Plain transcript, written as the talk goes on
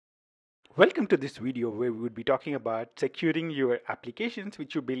Welcome to this video where we would be talking about securing your applications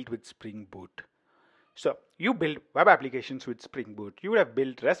which you built with Spring Boot. So you build web applications with Spring Boot. You would have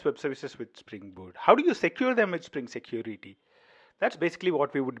built REST web services with Spring Boot. How do you secure them with Spring Security? That's basically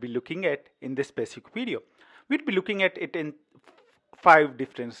what we would be looking at in this specific video. We'd be looking at it in 5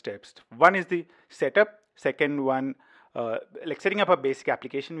 different steps. One is the setup. Second one, like setting up a basic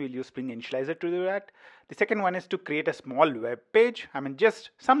application, we'll use Spring Initializer to do that. The second one is to create a small web page. Just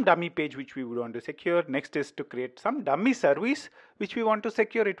some dummy page which we would want to secure. Next is to create some dummy service which we want to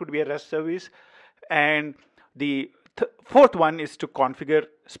secure. It would be a REST service. And the fourth one is to configure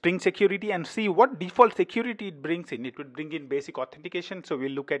Spring Security and see what default security it brings in. It would bring in basic authentication, so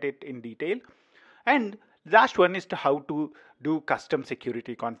we'll look at it in detail. And last one is to how to do custom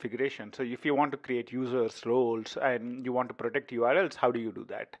security configuration. So if you want to create users, roles, and you want to protect URLs, how do you do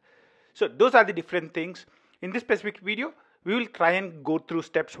that? So those are the different things. In this specific video, we will try and go through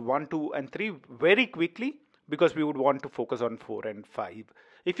steps 1, 2, and 3 very quickly because we would want to focus on 4 and 5.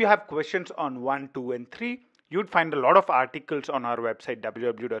 If you have questions on 1, 2, and 3, you'd find a lot of articles on our website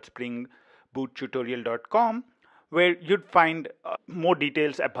www.springbootutorial.com where you'd find more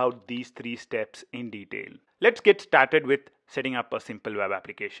details about these 3 steps in detail. Let's get started with setting up a simple web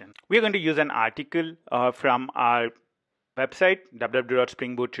application. We're going to use an article from our website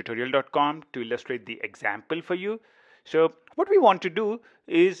www.springbootutorial.com to illustrate the example for you. So what we want to do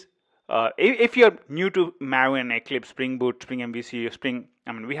is if you're new to Maven, Eclipse, Spring Boot, Spring MVC, Spring,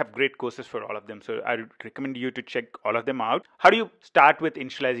 we have great courses for all of them. So I recommend you to check all of them out. How do you start with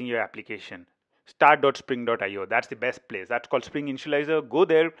initializing your application? Start.spring.io. That's the best place. That's called Spring Initializer. Go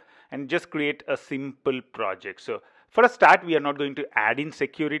there and just create a simple project. So for a start, we are not going to add in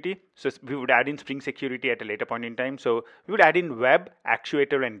security. So we would add in Spring Security at a later point in time. So we would add in web,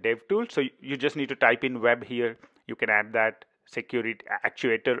 actuator, and dev tool. So you just need to type in web here. You can add that security,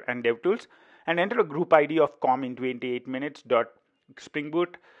 actuator, and dev tools, and enter a group ID of com in 28 minutes dot Spring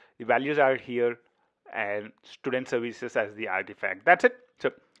Boot. The values are here, and student services as the artifact. That's it.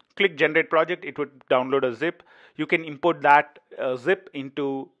 So click generate project. It would download a zip. You can import that zip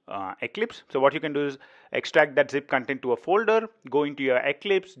into Eclipse. So what you can do is extract that zip content to a folder, go into your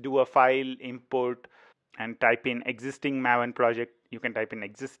Eclipse, do a file import, and type in existing Maven project. You can type in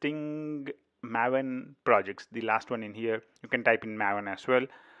existing Maven projects, the last one in here. You can type in Maven as well.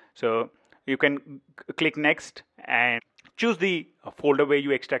 So you can click next and choose the folder where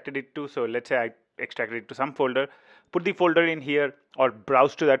you extracted it to. So let's say I extracted it to some folder. Put the folder in here or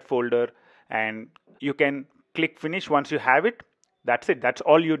browse to that folder, and you can click finish once you have it. That's it. That's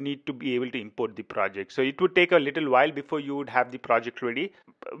all you need to be able to import the project. So it would take a little while before you would have the project ready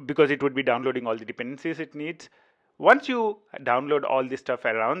because it would be downloading all the dependencies it needs. Once you download all this stuff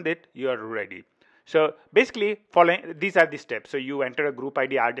around it, you are ready. So basically, following these are the steps. So you enter a group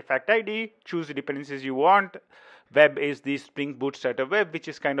ID, artifact ID, choose the dependencies you want. Web is the Spring Boot starter web, which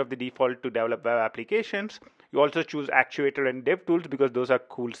is kind of the default to develop web applications. You also choose actuator and dev tools because those are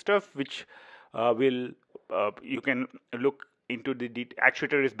cool stuff, which you can look into. The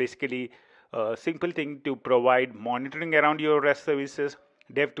actuator is basically a simple thing to provide monitoring around your REST services.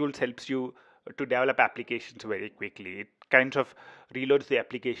 Dev tools helps you to develop applications very quickly. It kind of reloads the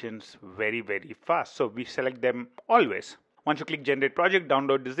applications very, very fast. So we select them always. Once you click generate project,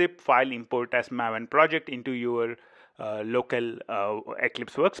 download the zip file, import as Maven project into your local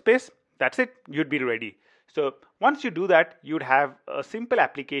Eclipse workspace. That's it. You'd be ready. So once you do that, you'd have a simple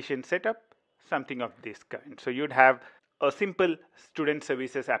application setup, something of this kind. So you'd have a simple student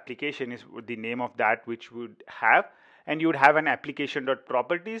services application is the name of that which would have. And you would have an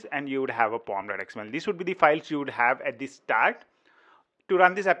application.properties and you would have a pom.xml. These would be the files you would have at the start. To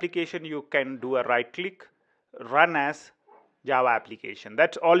run this application, you can do a right click, run as Java application.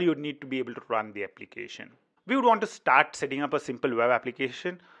 That's all you need to be able to run the application. We would want to start setting up a simple web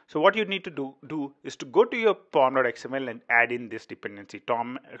application. So what you need to do is to go to your pom.xml and add in this dependency,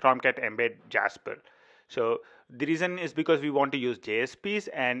 Tomcat embed Jasper. So the reason is because we want to use JSPs,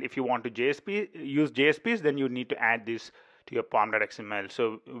 and if you want to use JSPs, then you need to add this to your pom.xml.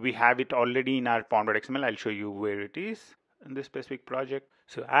 So we have it already in our pom.xml. I'll show you where it is in this specific project.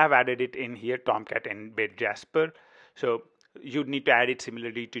 So I have added it in here, Tomcat embed Jasper. So you need to add it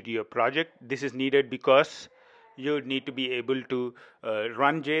similarly to your project. This is needed because you need to be able to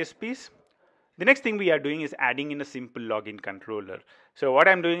run JSPs. The next thing we are doing is adding in a simple login controller. So what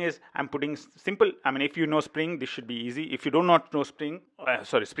I'm doing is I'm putting simple, if you know Spring, this should be easy. If you do not know Spring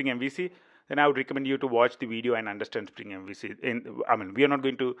MVC, then I would recommend you to watch the video and understand Spring MVC. We are not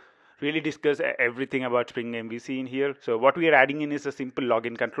going to really discuss everything about Spring MVC in here. So what we are adding in is a simple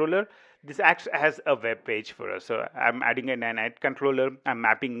login controller. This acts as a web page for us. So I'm adding an add controller. I'm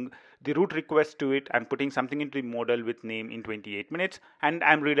mapping the root request to it. I'm putting something into the modal with name in 28 minutes, and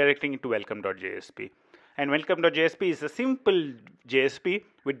I'm redirecting it to welcome.jsp. And welcome.jsp is a simple JSP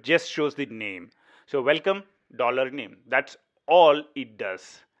which just shows the name. So welcome $name. That's all it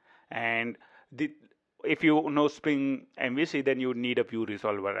does. And if you know Spring MVC, then you would need a view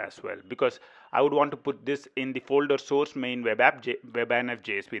resolver as well, because I would want to put this in the folder source main web app WebInf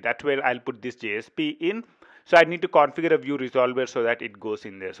JSP. That's where I'll put this JSP in. So I need to configure a view resolver so that it goes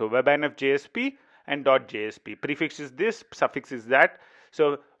in there. So WebInf JSP and .jsp. Prefix is this, suffix is that.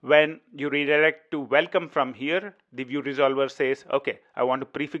 So when you redirect to welcome from here, the view resolver says, okay, I want to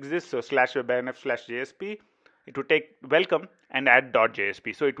prefix this. So /webinf/jsp. It will take welcome and add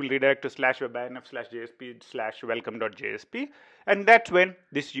 .jsp. So it will redirect to /webinf/jsp/welcome.jsp, and that's when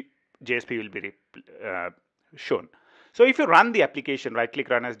this JSP will be shown. So if you run the application, right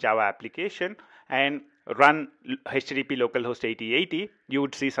click run as Java application and run HTTP localhost 8080, you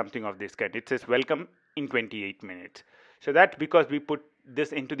would see something of this kind. It says welcome in 28 minutes. So that's because we put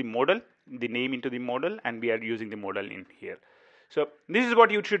this into the modal, the name into the modal, and we are using the modal in here. So this is what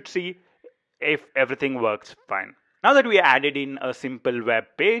you should see if everything works fine. Now that we added in a simple web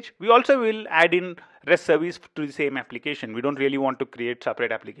page, we also will add in REST service to the same application. We don't really want to create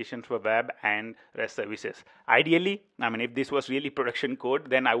separate applications for web and REST services. Ideally, I mean, if this was really production code,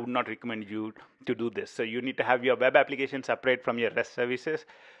 then I would not recommend you to do this. So you need to have your web application separate from your REST services.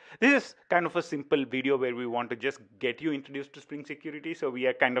 This is kind of a simple video where we want to just get you introduced to Spring Security. So we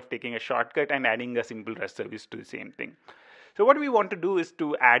are kind of taking a shortcut and adding a simple REST service to the same thing. So what we want to do is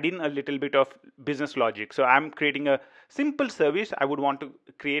to add in a little bit of business logic. So I'm creating a simple service. I would want to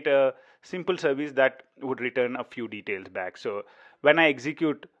create a simple service that would return a few details back. So when I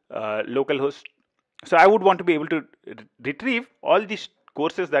execute localhost, so I would want to be able to retrieve all these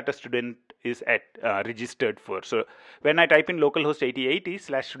courses that a student is registered for. So when I type in localhost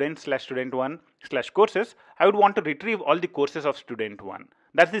 8080/student/student1/courses, I would want to retrieve all the courses of student1.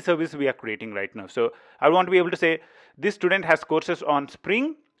 That's the service we are creating right now. So I want to be able to say this student has courses on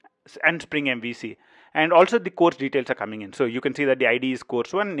Spring and Spring MVC, and also the course details are coming in. So you can see that the ID is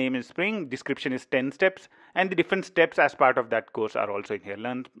course 1, name is Spring, description is 10 steps, and the different steps as part of that course are also in here.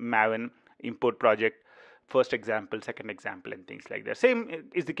 Learn Maven, import project, first example, second example, and things like that. Same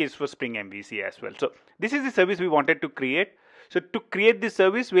is the case for Spring MVC as well. So this is the service we wanted to create. So to create this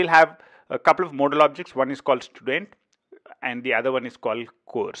service, we'll have a couple of modal objects. One is called student, and the other one is called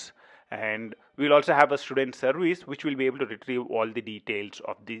course. And we'll also have a student service which will be able to retrieve all the details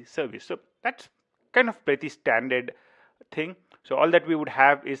of the service. So that's kind of pretty standard thing. So all that we would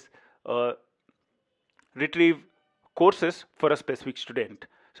have is retrieve courses for a specific student.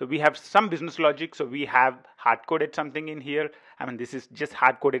 So we have some business logic. So we have hard-coded something in here. I mean, this is just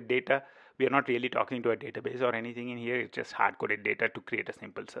hard-coded data. We are not really talking to a database or anything in here. It's just hard-coded data to create a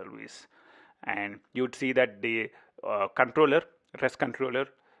simple service. And you would see that the controller, REST controller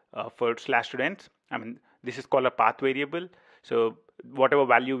for /students, I mean, this is called a path variable. So whatever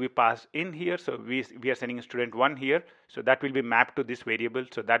value we pass in here, so we are sending a student1 here. So that will be mapped to this variable.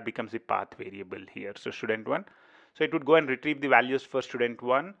 So that becomes the path variable here. So student1. So it would go and retrieve the values for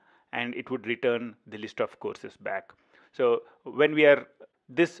student1, and it would return the list of courses back. So when we are,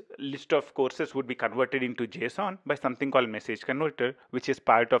 this list of courses would be converted into JSON by something called message converter, which is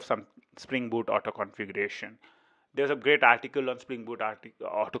part of some Spring Boot auto configuration. There's a great article on Spring Boot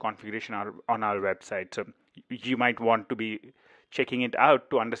auto configuration on our website. So you might want to be checking it out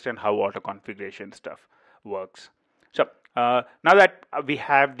to understand how auto configuration stuff works. So now that we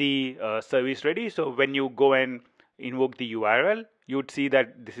have the service ready, so when you go and invoke the URL, you would see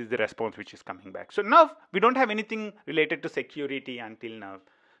that this is the response which is coming back. So now we don't have anything related to security until now.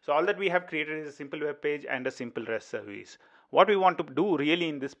 So all that we have created is a simple web page and a simple REST service. What we want to do really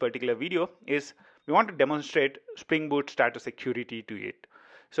in this particular video is we want to demonstrate Spring Boot starter security to it.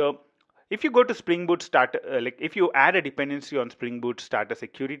 So if you go to Spring Boot starter, like if you add a dependency on Spring Boot starter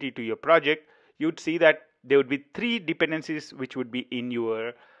security to your project, you'd see that there would be 3 dependencies which would be in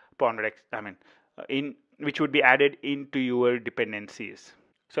your which would be added into your dependencies.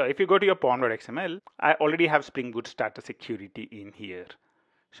 So if you go to your pond.xml, I already have Spring Boot starter security in here.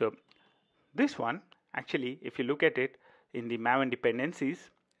 So this one, actually, if you look at it in the Maven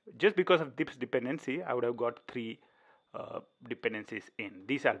dependencies, just because of this dependency, I would have got 3 dependencies in.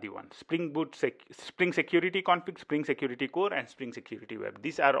 These are the ones: Spring Boot Spring Security Config, Spring Security Core, and Spring Security Web.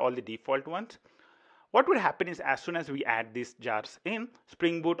 These are all the default ones. What would happen is as soon as we add these jars in,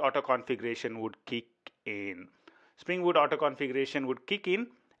 Spring Boot auto configuration would kick in. Spring Boot auto configuration would kick in,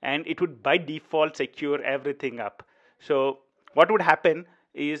 and it would by default secure everything up. So what would happen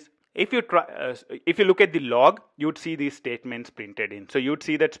is, if you look at the log, you would see these statements printed in. So you would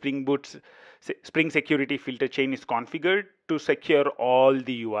see that Spring Boot's Spring security filter chain is configured to secure all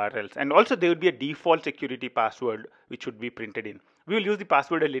the URLs, and also there would be a default security password which would be printed in. We will use the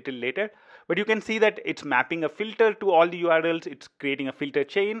password a little later, but you can see that it's mapping a filter to all the URLs, it's creating a filter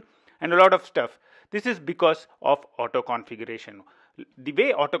chain and a lot of stuff. This is because of auto configuration. The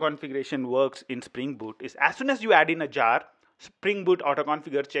way auto configuration works in Spring Boot is, as soon as you add in a jar, Spring Boot auto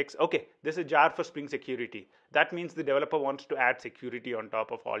configure checks, okay, there's a jar for Spring security. That means the developer wants to add security on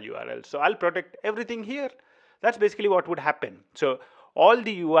top of all URLs. So I'll protect everything here. That's basically what would happen. So all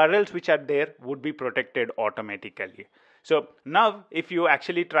the URLs which are there would be protected automatically. So now if you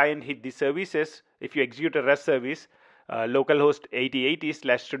actually try and hit the services, if you execute a REST service, localhost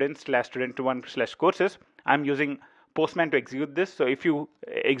 8080/student/student1/courses, I'm using Postman to execute this. So if you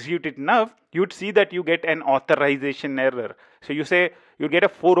execute it now, you'd see that you get an authorization error. So you say you get a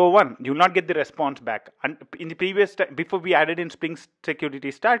 401, you will not get the response back. And in the previous time, before we added in Spring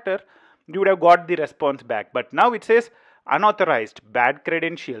Security Starter, you would have got the response back. But now it says unauthorized, bad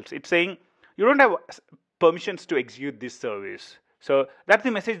credentials. It's saying you don't have permissions to execute this service. So that's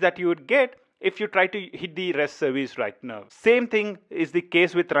the message that you would get if you try to hit the REST service right now. Same thing is the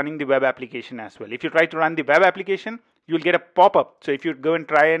case with running the web application as well. If you try to run the web application, you'll get a pop-up. So if you go and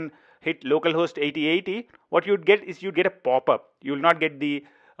try and hit localhost 8080, what you'd get is you'd get a pop-up. You will not get the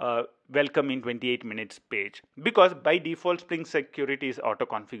welcome in 28 minutes page, because by default Spring Security is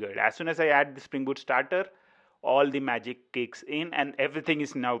auto-configured. As soon as I add the Spring Boot Starter, all the magic kicks in and everything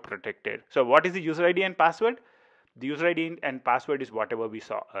is now protected. So what is the user ID and password? The user ID and password is whatever we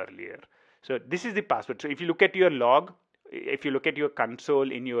saw earlier. So this is the password. So if you look at your log, if you look at your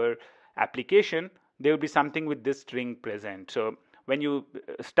console in your application, there will be something with this string present. So when you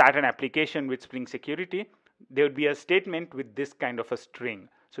start an application with Spring Security, there would be a statement with this kind of a string.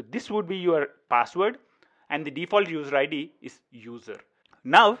 So this would be your password, and the default user ID is user.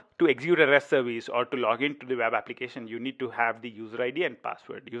 Now to execute a REST service or to log into the web application, you need to have the user ID and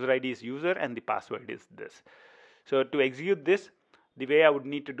password. User ID is user and the password is this. So to execute this, the way I would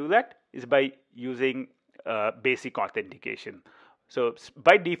need to do that is by using basic authentication. So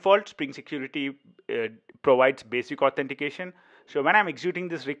by default, Spring Security provides basic authentication. So when I'm executing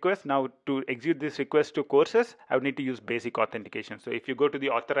this request, now to execute this request to courses, I would need to use basic authentication. So if you go to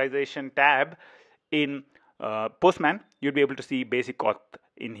the authorization tab in Postman, you'll be able to see basic auth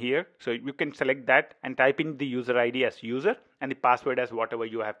in here. So you can select that and type in the user ID as user and the password as whatever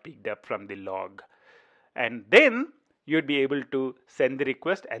you have picked up from the log. And then you'd be able to send the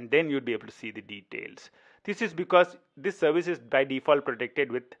request, and then you'd be able to see the details. This is because this service is by default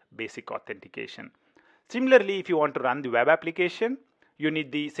protected with basic authentication. Similarly, if you want to run the web application, you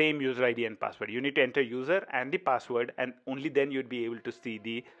need the same user ID and password. You need to enter user and the password, and only then you'd be able to see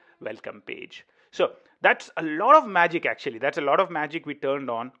the welcome page. So that's a lot of magic actually. That's a lot of magic we turned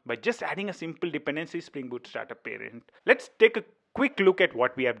on by just adding a simple dependency Spring Boot Starter parent. Let's take a quick look at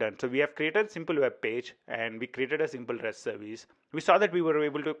what we have done. So we have created a simple web page and we created a simple REST service. We saw that we were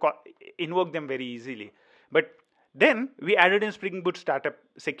able to invoke them very easily. But then we added in Spring Boot Starter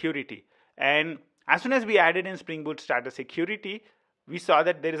security. And as soon as we added in Spring Boot Starter security, we saw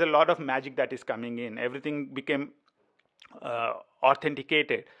that there is a lot of magic that is coming in. Everything became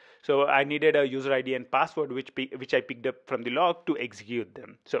authenticated. So I needed a user ID and password which I picked up from the log to execute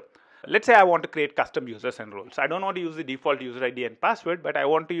them. So let's say I want to create custom users and roles. I don't want to use the default user ID and password, but I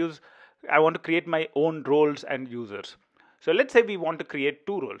want to create my own roles and users. So let's say we want to create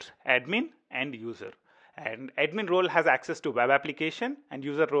two roles, admin and user. And admin role has access to web application and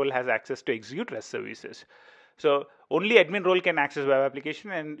user role has access to execute REST services. So only admin role can access web application,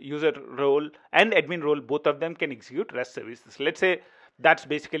 and user role and admin role, both of them can execute REST services. Let's say that's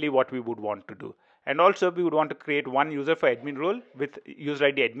basically what we would want to do. And also we would want to create one user for admin role with user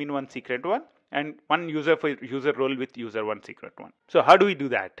ID admin1 secret 1 and one user for user role with user1 secret 1. So how do we do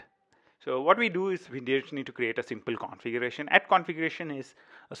that? So what we do is we just need to create a simple configuration. At configuration is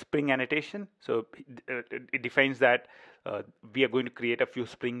a Spring annotation. So it defines that we are going to create a few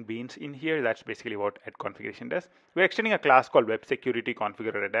Spring beans in here. That's basically what at configuration does. We're extending a class called web security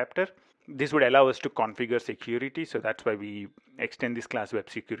configurer adapter. This would allow us to configure security. So that's why we extend this class web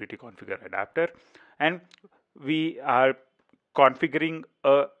security configurer adapter. And we are configuring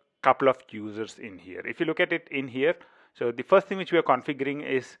a couple of users in here. If you look at it in here, so the first thing which we are configuring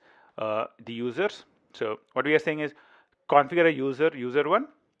is the users. So what we are saying is configure a user 1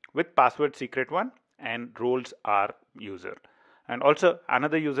 with password secret 1 and roles are user, and also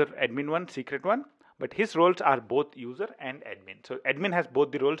another user admin 1 secret 1, but his roles are both user and admin. So admin has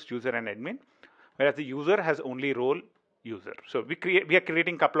both the roles, user and admin, whereas the user has only role user. So we are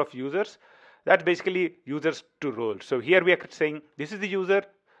creating a couple of users. That's basically users to roles. So here we are saying this is the user,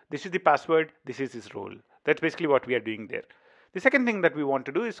 this is the password, this is his role. That's basically what we are doing there. The second thing that we want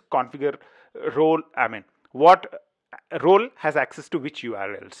to do is configure role, what role has access to which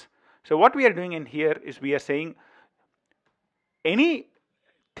URLs. So what we are doing in here is we are saying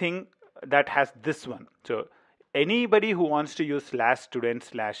anything that has this one. So anybody who wants to use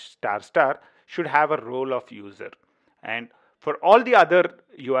 /student/** should have a role of user. And for all the other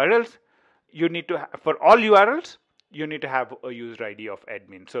URLs, you need to for all URLs, you need to have a user ID of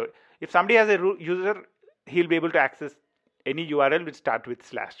admin. So if somebody has a user, he'll be able to access any URL which start with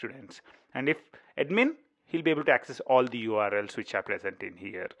 /students. And if admin, he'll be able to access all the URLs which are present in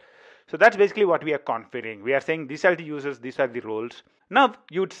here. So that's basically what we are configuring. We are saying these are the users, these are the roles. Now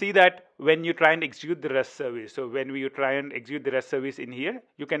you would see that when you try and execute the REST service. So when you try and execute the REST service in here,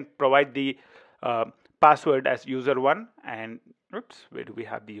 you can provide the password as user1 and where do we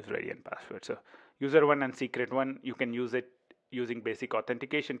have the user ID and password? So user1 and secret1, you can use it using basic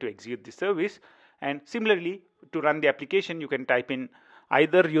authentication to execute the service. And similarly, to run the application, you can type in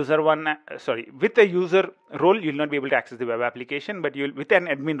either user1, with a user role, you'll not be able to access the web application, but with an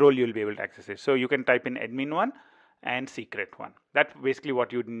admin role, you'll be able to access it. So you can type in admin1 and secret1. That's basically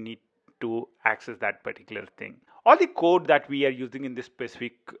what you need to access that particular thing. All the code that we are using in this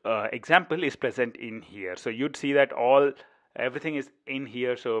specific example is present in here. So you'd see that everything is in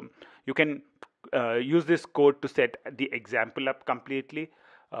here. So you can use this code to set the example up completely.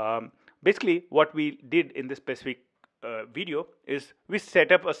 Basically, what we did in this specific video is we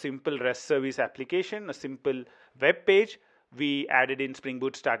set up a simple REST service application, a simple web page. We added in Spring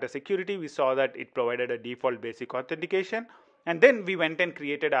Boot starter security. We saw that it provided a default basic authentication. And then we went and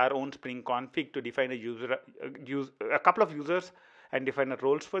created our own Spring config to define a couple of users and define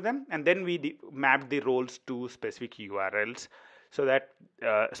roles for them. And then we mapped the roles to specific URLs so that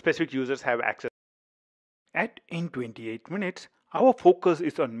specific users have access. In 28 minutes, our focus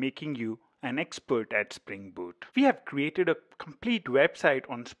is on making you an expert at Spring Boot. We have created a complete website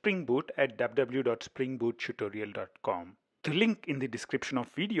on Spring Boot at www.springbootutorial.com. The link in the description of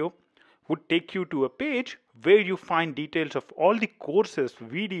video would take you to a page where you find details of all the courses,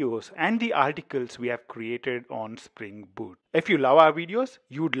 videos, and the articles we have created on Spring Boot. If you love our videos,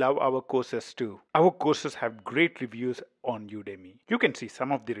 you would love our courses too. Our courses have great reviews on Udemy. You can see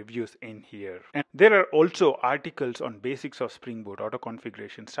some of the reviews in here. And there are also articles on basics of Spring Boot, auto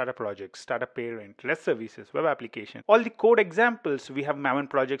configuration, startup projects, startup parent, REST services, web application. All the code examples, we have Maven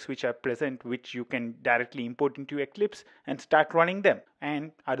projects which are present, which you can directly import into Eclipse and start running them,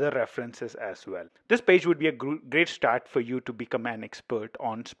 and other references as well. This page would be a great start for you to become an expert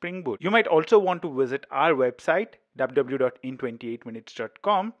on Spring Boot. You might also want to visit our website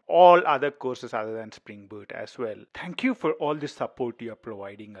www.in28minutes.com, all other courses other than Spring Boot as well. Thank you for all the support you are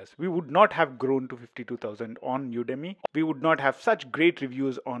providing us. We would not have grown to 52,000 on Udemy. We would not have such great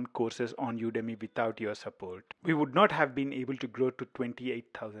reviews on courses on Udemy without your support. We would not have been able to grow to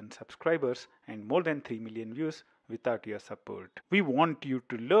 28,000 subscribers and more than 3 million views without your support. We want you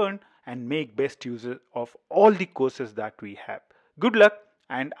to learn and make best use of all the courses that we have. Good luck,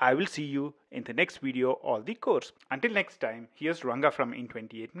 and I will see you in the next video or the course. Until next time, here's Ranga from In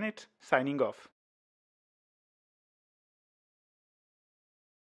 28 Minutes signing off.